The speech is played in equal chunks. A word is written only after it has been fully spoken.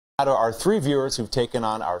To our 3 viewers who've taken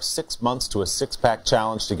on our 6 months to a six-pack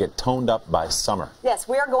challenge to get toned up by summer. Yes,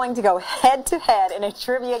 we are going to go head-to-head in a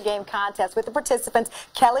trivia game contest with the participants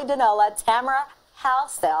Kelly Denola, Tamara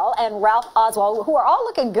Halsell, and Ralph Oswald, who are all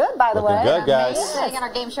looking good, by the way. Looking good, guys. Amazing. And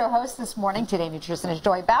our game show host this morning, today nutritionist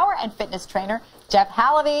Joy Bauer and fitness trainer Jeff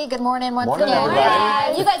Halevy. Good morning once again.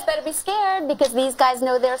 Everybody. You guys better be scared because these guys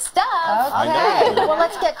know their stuff. Okay. Well,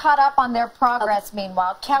 let's get caught up on their progress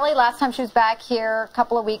meanwhile. Kelly, last time she was back here a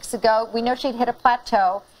couple of weeks ago, we know she'd hit a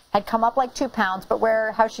plateau, had come up like 2 pounds, but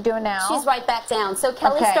how's she doing now? She's right back down. So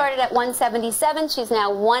Kelly started at 177. She's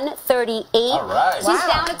now 138. All right. She's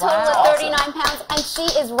down a total of 39 pounds, and she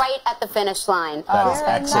is right at the finish line. That is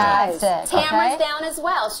excellent. Nice. Tamara's down as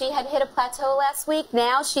well. She had hit a plateau last week.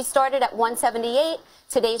 Now she started at 178.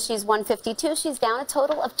 Today she's 152. She's down a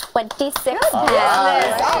total of 26 pounds. All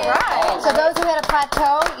right. So those who hit a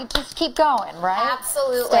plateau, you just keep going, right?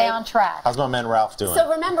 Absolutely. Stay on track. How's my man Ralph doing? So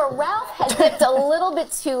remember, Ralph had dipped a little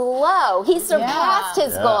bit too low. He surpassed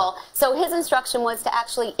his goal. So his instruction was to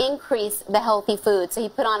actually increase the healthy food. So he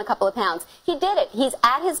put on a couple of pounds. He did it. He's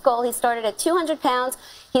at his goal. He started at 200 pounds.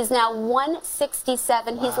 He's now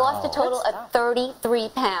 167. He's lost a total of 33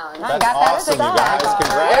 pounds. That's awesome, you guys.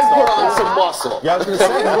 Congrats. And put on some muscle. Yeah, I was going to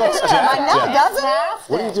say, he looks jacked. I know, doesn't he?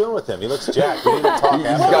 What are you doing with him? He looks jacked. We need to talk He's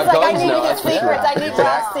after. got I guns need now, his that's for sure. secrets. I need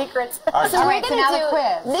Ralph's secrets. So we're going now to the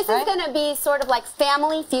quiz, this is going to be sort of like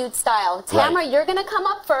family feud style. Tamara, you're going to come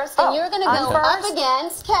up first, and you're going to go up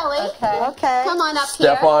against Kelly. Okay. Come on up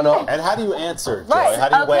here. Step on up. And how do you answer, Joy? How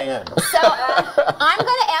do you weigh in? So I'm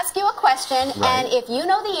going to ask you a question, and if you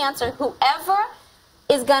know the answer, whoever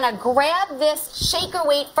is going to grab this shaker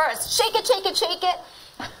weight first. Shake it, shake it, shake it.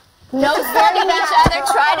 No starting each other.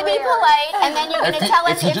 Try to be polite, and then you're going to tell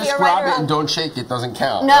us if you if just you're grab right or it wrong. and don't shake it, doesn't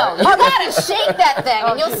count. No, right? you gotta shake that thing,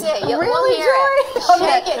 and you'll see. We'll hear it.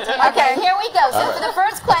 Shake it. Okay, here we go. So for the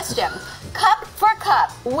first question, cup for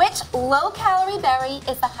cup, which low-calorie berry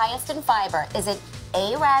is the highest in fiber? Is it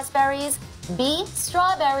A, raspberries, B,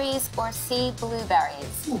 strawberries, or C,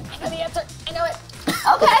 blueberries? I know the answer. I know it.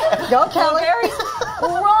 Okay. Go, Kelly.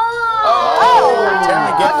 Wrong.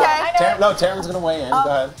 No, Tamara's going to weigh in. Go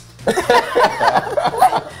ahead.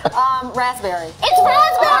 Raspberry. It's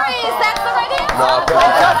raspberries. That's the right answer.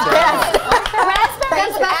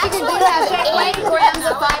 Raspberries actually have 8 grams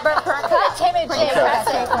of fiber per cup. Pretty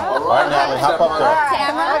impressive. All right, now hop up there.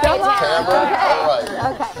 Tamara.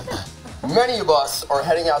 All right. Many of us are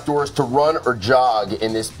heading outdoors to run or jog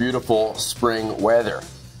in this beautiful spring weather.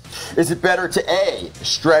 Is it better to A,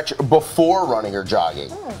 stretch before running or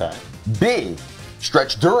jogging? Okay. B,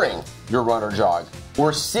 stretch during your run or jog?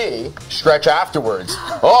 Or C, stretch afterwards?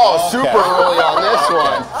 Oh, super early on this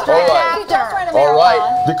one. All right. All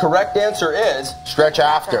right. The correct answer is stretch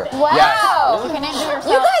after. Wow. Yes. You can injure yourself.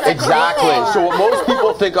 You guys are Exactly. brilliant. So what most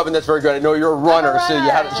people think of, and that's very good, I know you're a runner, so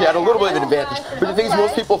she had a little bit of an advantage. But the thing is,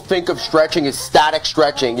 most people think of stretching as static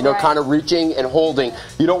stretching, you know, kind of reaching and holding.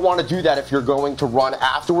 You don't want to do that if you're going to run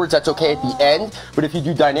afterwards. That's okay at the end. But if you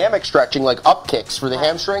do dynamic stretching, like up kicks for the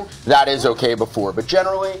hamstring, that is okay before. But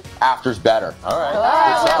generally, after's better. All right. All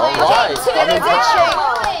right. Here we go.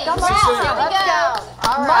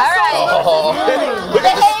 All right. Oh, look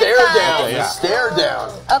at the stare down. The stare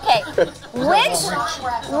down. Okay.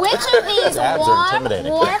 Which of these Abs are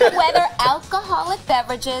intimidating. warm weather alcoholic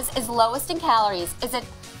beverages is lowest in calories? Is it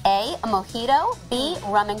A, a mojito, B,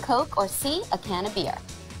 rum and coke, or C, a can of beer?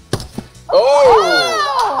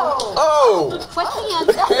 What's the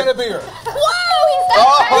answer? Can of beer. Whoa, he's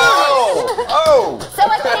got Oh. So a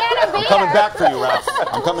can of beer. I'm coming back for you, Ralph.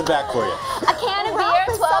 I'm coming back for you. A can of beer,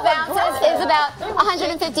 12 ounces, is about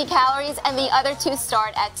 150 calories, and the other two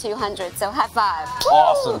start at 200. So high five.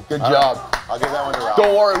 Awesome. Good job. I'll give that one to Ralph.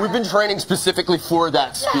 Don't worry, we've been training specifically for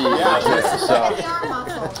that speed.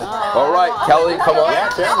 All right, Kelly, come on. Yeah,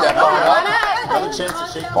 Tamara. Another chance to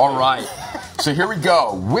shake. All right. So here we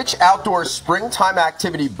go. Which outdoor springtime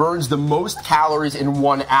activity burns the most calories in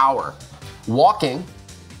 1 hour? Walking,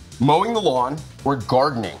 mowing the lawn, or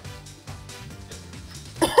gardening?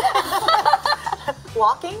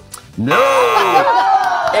 Walking? No.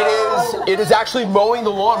 It is actually mowing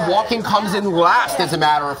the lawn. Walking comes in last, as a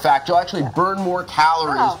matter of fact. You'll actually burn more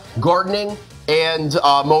calories. Gardening and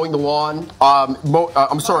mowing the lawn.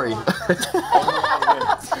 I'm sorry.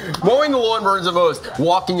 Mowing the lawn burns the most.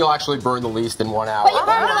 Walking, you'll actually burn the least in 1 hour. But you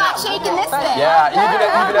burn a lot shaking this thing. Yeah, even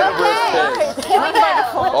at a brisk pace. Here we go.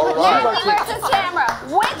 All right. Tamara versus Tamara.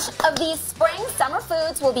 Which of these spring-summer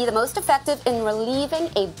foods will be the most effective in relieving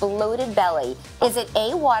a bloated belly? Is it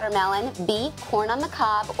A, watermelon, B, corn on the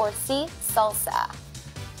cob, or C, salsa?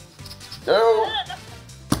 No.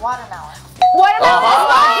 Watermelon. Watermelon is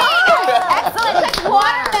right. Excellent.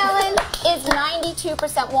 Watermelon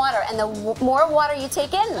 92% water, and the more water you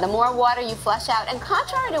take in, the more water you flush out. And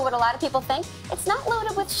contrary to what a lot of people think, it's not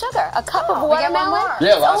loaded with sugar. A cup of watermelon.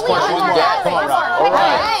 Yeah, last question you get. Come on, Ralph. All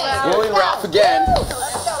right. Willie and Ralph again.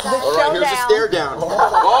 All right, here's a stare down.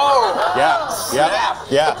 Oh! Yeah.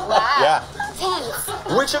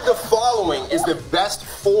 Which of the following is the best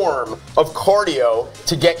form of cardio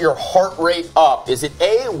to get your heart rate up? Is it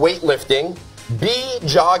A, weightlifting, B,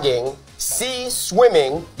 jogging, C,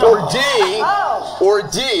 swimming, or D,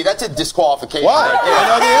 that's a disqualification. What? I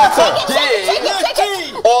know the answer.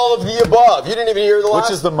 D, all of the above. You didn't even hear the last.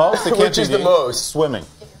 Which is the most? It can't Which be is the D. most? Swimming.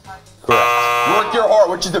 Correct. Work your heart.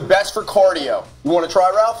 Which is the best for cardio? You want to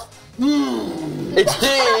try, Ralph? It's D,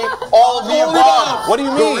 all of the above. What do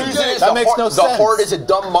you mean? The reason is That makes no the sense. heart is a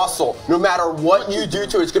dumb muscle. No matter what you do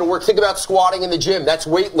to it, it's going to work. Think about squatting in the gym. That's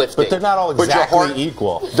weightlifting. But they're not all But your exactly heart-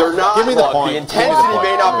 equal. They're not. Give me the Look, point. the intensity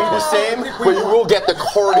may not be the same, but you will get the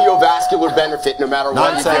cardiovascular benefit no matter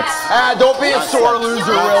what. Nonsense. Don't be a sore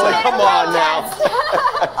loser, Willie. Come on now. So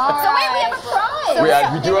wait, we have a prize.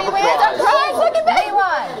 We do have a We have prize. a prize. Look at they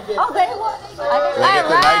won. Oh, they won. They get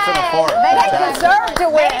the knife and the fork. They deserve to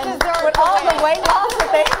win with all the weight loss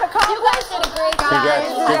that they've accomplished. You guys did a great job.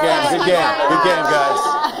 Good game, guys.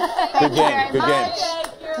 Good game.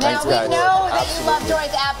 Thanks, Now, guys. we know that you love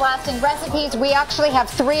Joy's Ab Blasting recipes. We actually have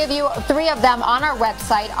three of them on our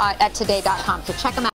website at today.com, so check them out.